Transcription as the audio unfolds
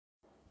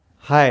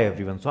Hi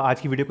everyone. सो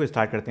आज की video को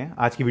स्टार्ट करते हैं।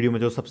 आज की वीडियो में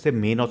जो सबसे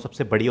मेन और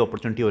सबसे बड़ी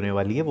अपॉर्चुनिटी होने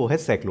वाली है वो है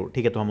सेक्लो।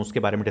 ठीक है, तो हम उसके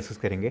बारे में डिस्कस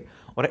करेंगे।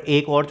 और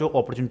एक और जो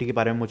अपॉर्चुनिटी के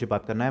बारे में मुझे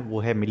बात करना है वो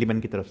है मिलीमन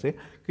की तरफ से,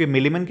 क्योंकि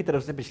मिलीमन की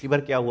तरफ से पिछली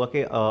बार क्या हुआ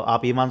कि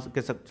आप ये मान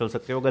के चल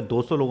सकते हो, अगर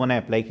 200 लोगों ने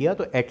अप्लाई किया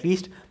तो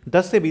एटलीस्ट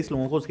 10 से 20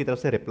 लोगों को उसकी तरफ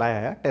से रिप्लाई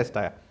आया, टेस्ट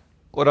आया।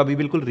 और अभी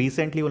बिल्कुल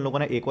रिसेंटली उन लोगों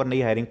ने एक और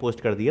नई हायरिंग पोस्ट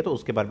कर दी है, तो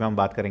उसके बारे में हम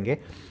बात करेंगे।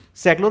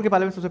 सेक्लोर के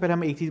बारे में सबसे पहले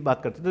हम एक चीज़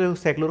बात करते हैं, तो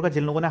सेक्लोर का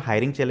जिन लोगों ने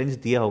हायरिंग चैलेंज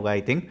दिया होगा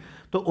आई थिंक,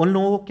 तो उन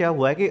लोगों को क्या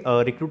हुआ है कि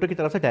रिक्रूटर की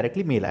तरफ से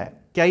डायरेक्टली मेल आया।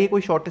 क्या ये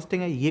कोई शॉर्ट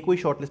लिस्टिंग है? ये कोई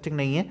शॉर्ट लिस्टिंग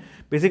नहीं है।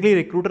 बेसिकली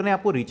रिक्रूटर ने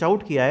आपको रीच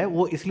आउट किया है,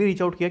 वो इसलिए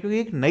रीच आउट किया क्योंकि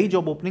एक नई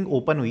जॉब ओपनिंग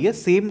ओपन हुई है,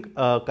 सेम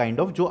काइंड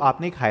ऑफ जो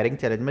आपने एक हायरिंग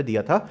चैलेंज में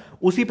दिया था,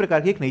 उसी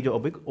प्रकार की एक नई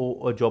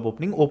जॉब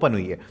ओपनिंग ओपन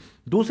हुई है।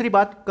 दूसरी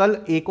बात, कल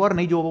एक और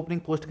नई जॉब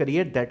ओपनिंग पोस्ट करी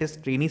है, that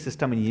is trainee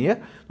system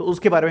engineer. तो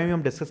उसके बारे में भी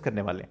हम डिस्कस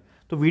करने वाले हैं।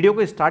 तो वीडियो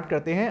को स्टार्ट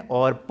करते हैं,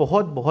 और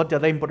बहुत बहुत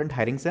ज़्यादा इंपॉर्टेंट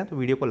हायरिंग्स हैं, तो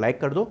वीडियो को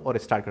लाइक कर दो और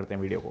स्टार्ट करते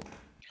हैं वीडियो को।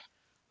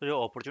 तो जो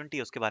अपॉर्चुनिटी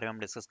है उसके बारे में हम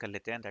डिस्कस कर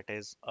लेते हैं, that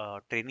is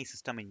trainee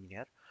system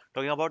engineer.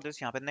 Talking about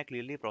this, यहाँ पे ना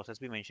क्लियरली प्रोसेस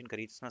भी मेंशन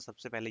करी, जिसमें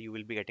सबसे पहले you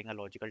will be getting a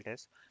logical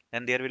test,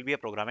 then there will be a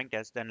programming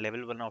test, then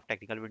level 1 of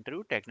technical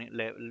interview,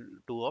 level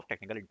 2 of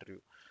technical interview.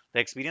 The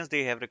experience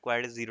they have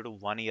required is 0 to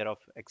 1 year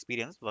of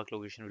experience. Work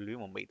location will be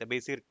Mumbai. The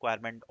basic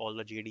requirement, all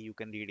the JD you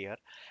can read here,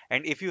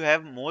 and if you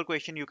have more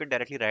question you can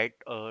directly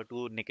write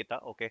to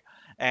Nikita. Okay,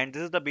 and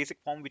this is the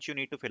basic form which you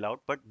need to fill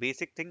out, but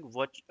basic thing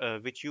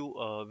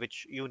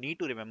which you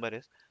need to remember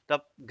is the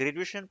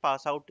graduation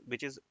pass out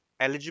which is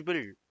eligible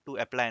to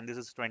apply, and this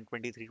is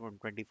 2023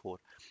 2024.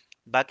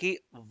 Baki,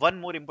 one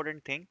more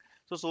important thing.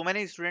 So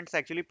many students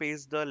actually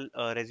paste the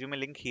resume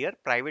link here,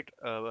 private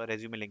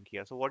resume link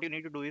here. So what you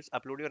need to do is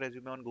upload your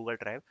resume on Google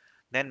Drive,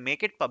 then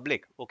make it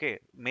public. Okay,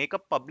 make a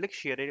public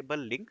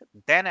shareable link,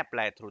 then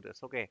apply through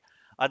this. Okay,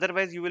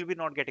 otherwise you will be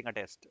not getting a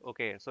test.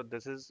 Okay, so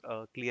this is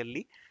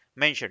clearly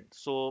mentioned.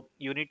 So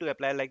you need to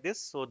apply like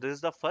this. So this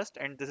is the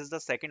first, and this is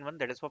the second one,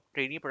 that is for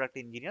trainee product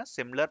engineer.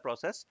 Similar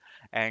process,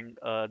 and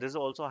this is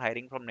also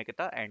hiring from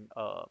Nikita,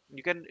 and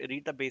you can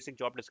read the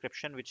basic job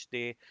description which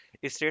they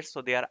states.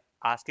 So they are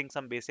asking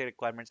some basic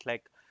requirements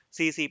like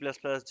C, C++,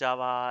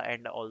 Java,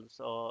 and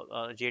also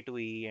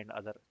J2E and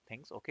other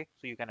things. Okay,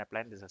 so you can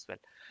apply this as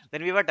well.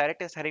 Then we have a direct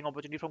test hiring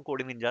opportunity from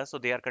Coding Ninja. So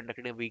they are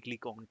conducting a weekly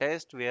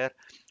contest where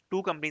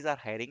two companies are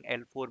hiring,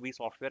 L4B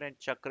Software and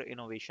Chakra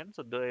Innovation.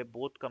 So the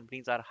both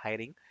companies are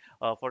hiring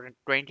for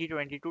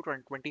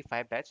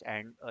 2022-2025 batch.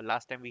 And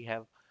last time we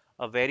have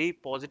a very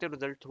positive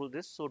result through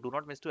this, so do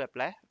not miss to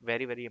apply.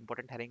 Very very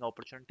important hiring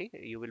opportunity.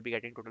 You will be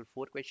getting total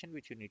 4 questions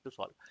which you need to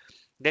solve.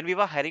 Then we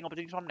have hiring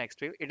opportunity from next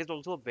wave. It is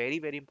also a very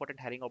very important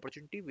hiring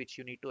opportunity which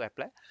you need to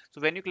apply.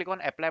 So when you click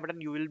on apply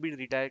button, you will be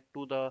redirected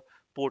to the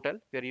portal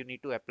where you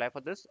need to apply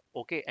for this.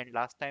 Okay, and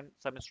last time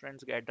some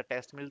students get the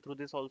test mail through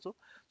this also.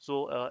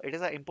 So it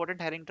is an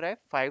important hiring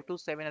drive. 5 to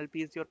 7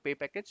 LP is your pay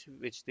package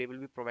which they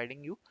will be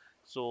providing you.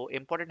 So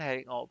important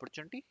hiring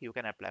opportunity, you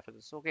can apply for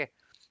this. Okay,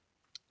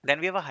 then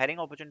we have a hiring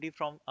opportunity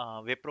from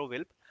Wipro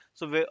Wilp.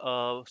 So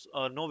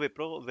no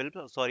Wipro Wilp,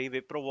 sorry,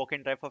 Wipro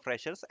walk-in drive for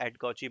freshers at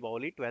Kochi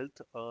Baoli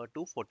 12th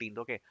to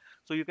 14th. Okay,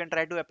 so you can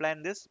try to apply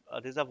in this.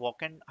 This is a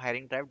walk-in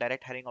hiring drive,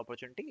 direct hiring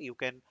opportunity. You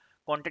can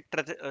contact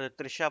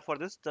Trisha for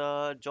this.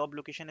 The job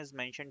location is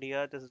mentioned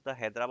here. This is the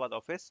Hyderabad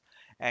office,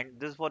 and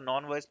this is for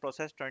non-voice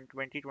process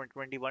 2020,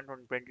 2021,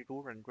 2022,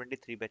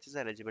 2023 batches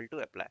eligible to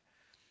apply.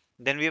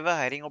 Then we have a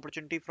hiring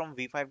opportunity from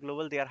V5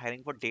 Global. They are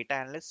hiring for data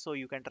analyst, so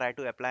you can try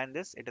to apply in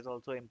this. It is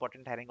also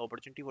important hiring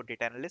opportunity for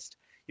data analyst.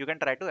 You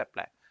can try to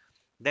apply.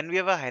 Then we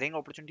have a hiring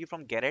opportunity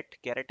from Garrett.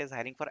 Garrett is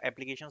hiring for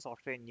application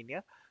software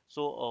engineer.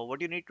 So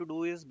what you need to do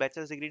is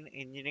bachelor's degree in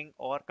engineering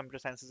or computer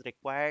science is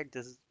required.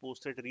 This is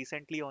posted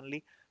recently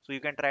only, so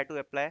you can try to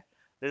apply.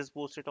 This is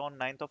posted on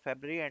 9th of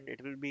February and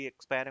it will be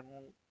expiring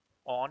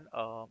on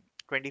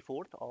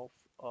 24th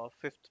of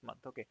 5th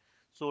month. Okay,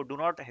 so do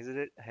not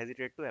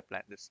hesitate to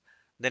apply this.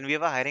 Then we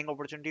have a hiring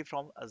opportunity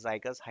from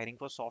Zygus, hiring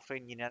for software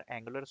engineer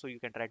Angular, so you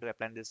can try to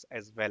apply this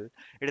as well.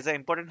 It is an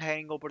important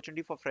hiring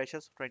opportunity for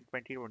freshers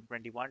 2020,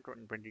 2021,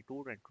 2022,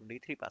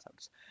 2023 pass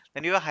outs.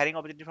 Then you have hiring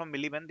opportunity from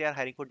Milliman. They are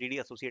hiring for DD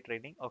associate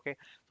training. Okay,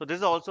 so this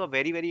is also a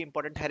very very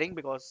important hiring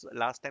because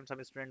last time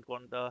some student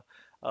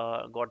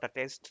got the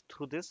test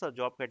through this.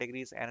 Job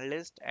category is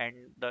analyst, and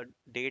the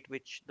date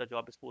which the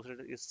job is posted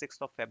is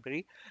 6th of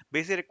February.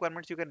 Basic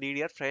requirements you can read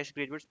here. Fresh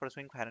graduates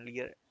pursuing final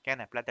year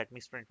can apply. That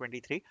means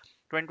 2023,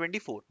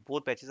 2024.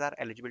 Both batches are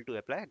eligible to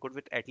apply. Good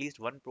with at least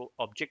one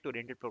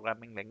object-oriented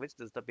programming language.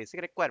 This is the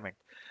basic requirement.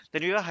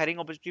 Then you have hiring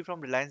opportunity from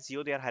Reliance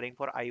Jio. They are hiring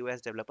for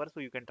iOS developer, so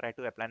you can try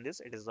to apply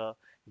this. It is a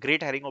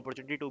great hiring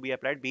opportunity to be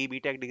applied.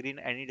 BTech degree in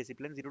any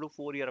discipline, 0 to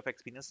 4 year of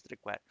experience is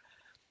required.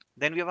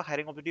 Then we have a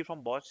hiring opportunity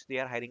from Bosch. They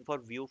are hiring for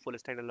Vue full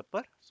stack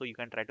developer, so you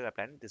can try to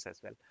apply this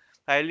as well.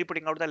 I will be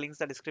putting out the links,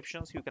 the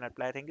descriptions. You can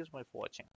apply. Thank you so much for watching.